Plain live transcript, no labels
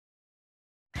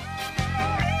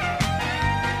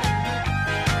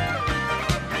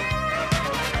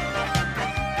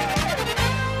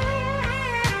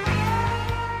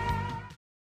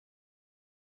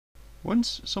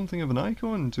Once something of an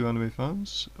icon to anime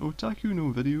fans, Otaku no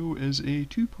Video is a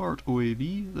two-part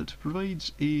OAV that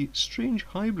provides a strange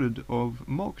hybrid of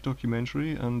mock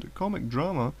documentary and comic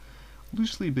drama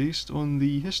loosely based on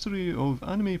the history of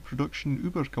anime production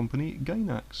Uber company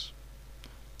Gainax.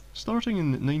 Starting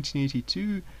in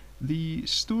 1982, the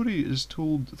story is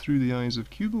told through the eyes of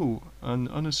Kubo, an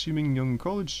unassuming young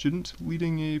college student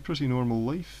leading a pretty normal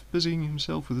life, busying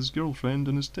himself with his girlfriend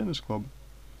and his tennis club.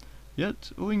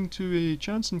 Yet, owing to a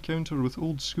chance encounter with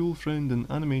old school friend and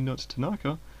anime nut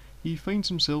Tanaka, he finds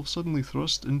himself suddenly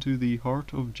thrust into the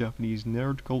heart of Japanese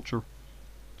nerd culture.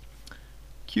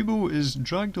 Kubo is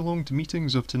dragged along to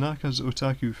meetings of Tanaka's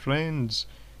otaku friends,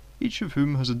 each of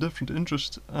whom has a different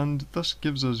interest and thus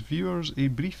gives us viewers a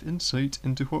brief insight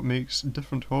into what makes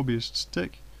different hobbyists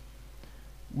tick.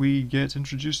 We get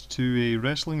introduced to a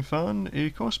wrestling fan,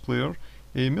 a cosplayer,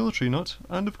 a military nut,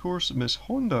 and of course Miss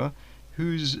Honda,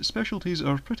 whose specialties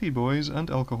are pretty boys and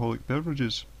alcoholic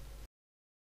beverages.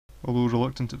 Although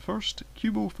reluctant at first,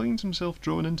 Kubo finds himself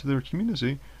drawn into their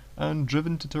community and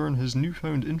driven to turn his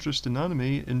newfound interest in anime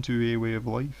into a way of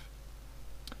life.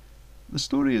 The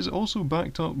story is also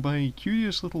backed up by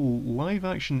curious little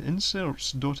live-action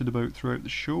inserts dotted about throughout the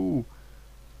show.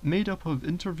 Made up of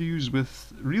interviews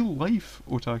with real-life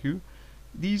otaku,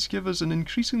 these give us an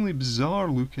increasingly bizarre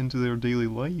look into their daily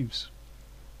lives.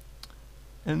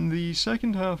 In the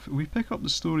second half, we pick up the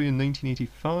story in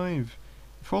 1985,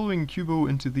 following Kubo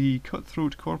into the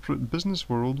cutthroat corporate business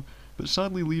world, but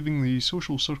sadly leaving the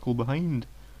social circle behind.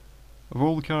 Of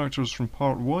all the characters from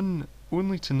Part 1,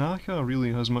 only Tanaka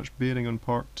really has much bearing on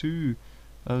Part 2,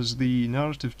 as the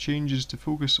narrative changes to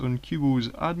focus on Kubo's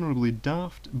admirably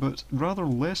daft, but rather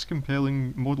less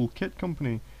compelling model kit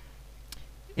company,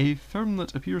 a firm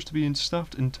that appears to be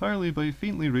staffed entirely by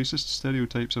faintly racist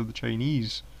stereotypes of the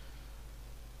Chinese.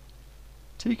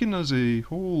 Taken as a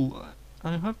whole,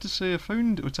 I have to say I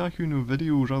found Otaku no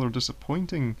Video rather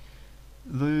disappointing.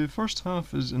 The first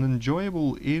half is an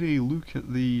enjoyable, airy look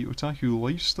at the otaku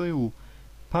lifestyle,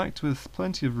 packed with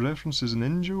plenty of references and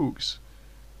in-jokes.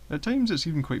 At times it's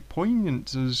even quite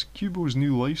poignant, as Kubo's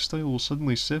new lifestyle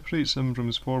suddenly separates him from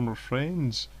his former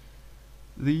friends.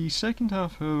 The second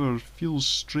half, however, feels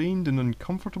strained and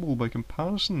uncomfortable by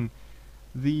comparison.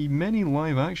 The many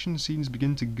live-action scenes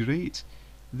begin to grate,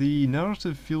 the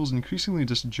narrative feels increasingly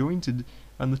disjointed,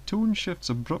 and the tone shifts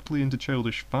abruptly into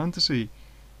childish fantasy.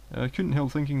 I couldn't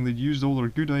help thinking they'd used all their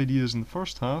good ideas in the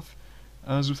first half,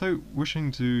 as without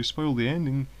wishing to spoil the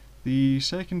ending, the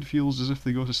second feels as if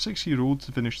they got a 6-year-old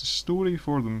to finish the story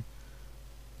for them.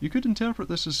 You could interpret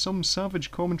this as some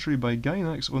savage commentary by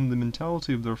Gainax on the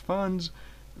mentality of their fans,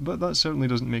 but that certainly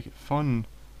doesn't make it fun.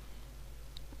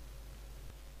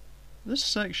 This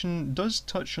section does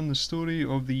touch on the story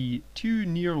of the two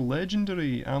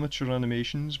near-legendary amateur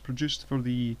animations produced for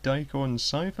the Daicon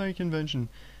sci-fi convention,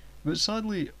 but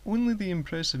sadly only the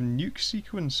impressive nuke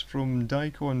sequence from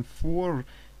Daicon 4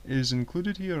 is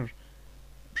included here.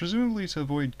 Presumably to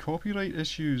avoid copyright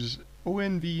issues,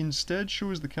 ONV instead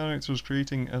shows the characters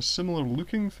creating a similar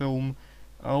looking film,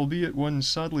 albeit one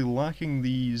sadly lacking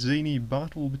the zany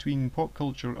battle between pop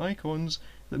culture icons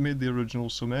that made the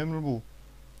original so memorable.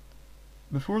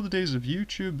 Before the days of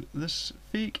YouTube, this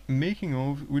fake making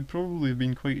of would probably have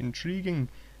been quite intriguing,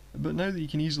 but now that you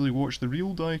can easily watch the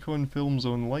real Daicon films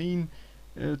online,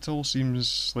 it all seems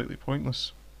slightly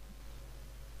pointless.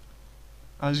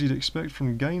 As you'd expect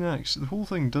from Gainax, the whole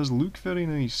thing does look very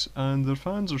nice, and their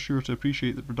fans are sure to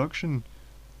appreciate the production.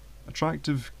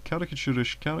 Attractive,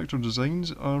 caricaturish character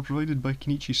designs are provided by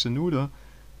Kenichi Sonoda,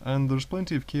 and there's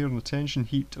plenty of care and attention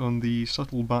heaped on the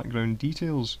subtle background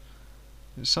details.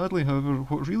 Sadly, however,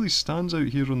 what really stands out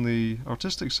here on the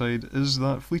artistic side is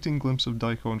that fleeting glimpse of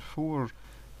Daicon 4,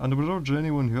 and I would urge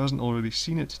anyone who hasn't already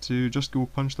seen it to just go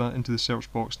punch that into the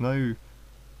search box now.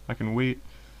 I can wait.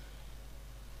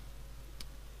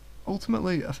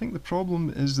 Ultimately, I think the problem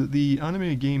is that the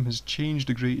anime game has changed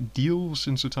a great deal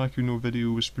since Otaku no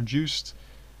Video was produced.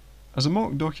 As a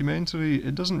mock documentary,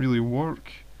 it doesn't really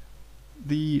work.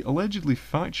 The allegedly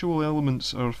factual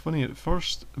elements are funny at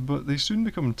first, but they soon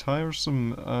become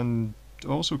tiresome and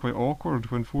also quite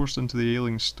awkward when forced into the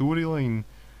ailing storyline.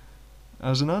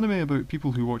 As an anime about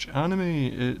people who watch anime,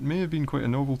 it may have been quite a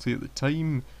novelty at the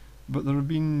time, but there have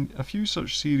been a few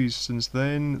such series since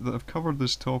then that have covered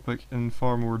this topic in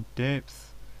far more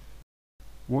depth.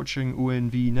 Watching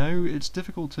ONV now, it's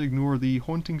difficult to ignore the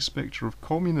haunting spectre of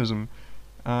communism,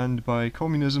 and by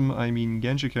communism I mean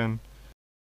Genshiken.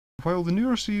 While the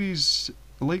newer series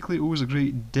likely owes a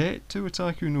great debt to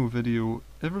Otaku no Video,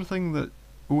 everything that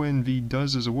ONV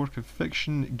does as a work of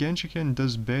fiction, Genshiken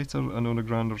does better and on a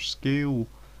grander scale.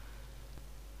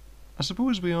 I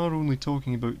suppose we are only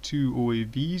talking about 2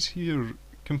 OAVs here.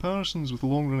 Comparisons with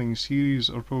long-running series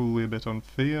are probably a bit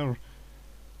unfair.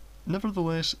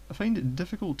 Nevertheless, I find it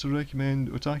difficult to recommend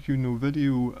Otaku no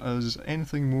Video as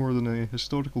anything more than a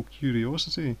historical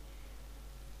curiosity.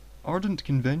 Ardent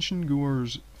convention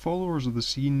goers, followers of the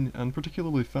scene, and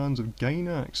particularly fans of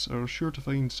Gainax are sure to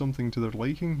find something to their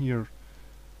liking here.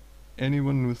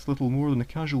 Anyone with little more than a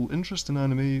casual interest in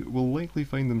anime will likely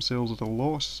find themselves at a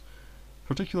loss,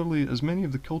 particularly as many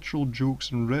of the cultural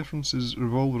jokes and references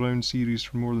revolve around series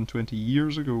from more than 20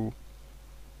 years ago.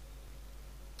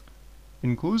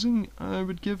 In closing, I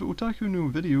would give Otaku no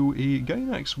Video a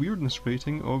Gainax weirdness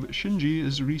rating of Shinji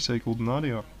is recycled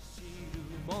Nadia.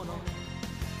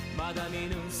 まだ見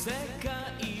ぬ世界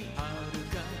遥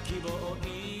か希望を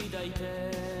抱いて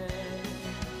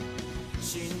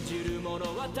信じる者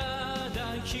はた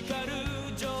だ光る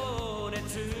情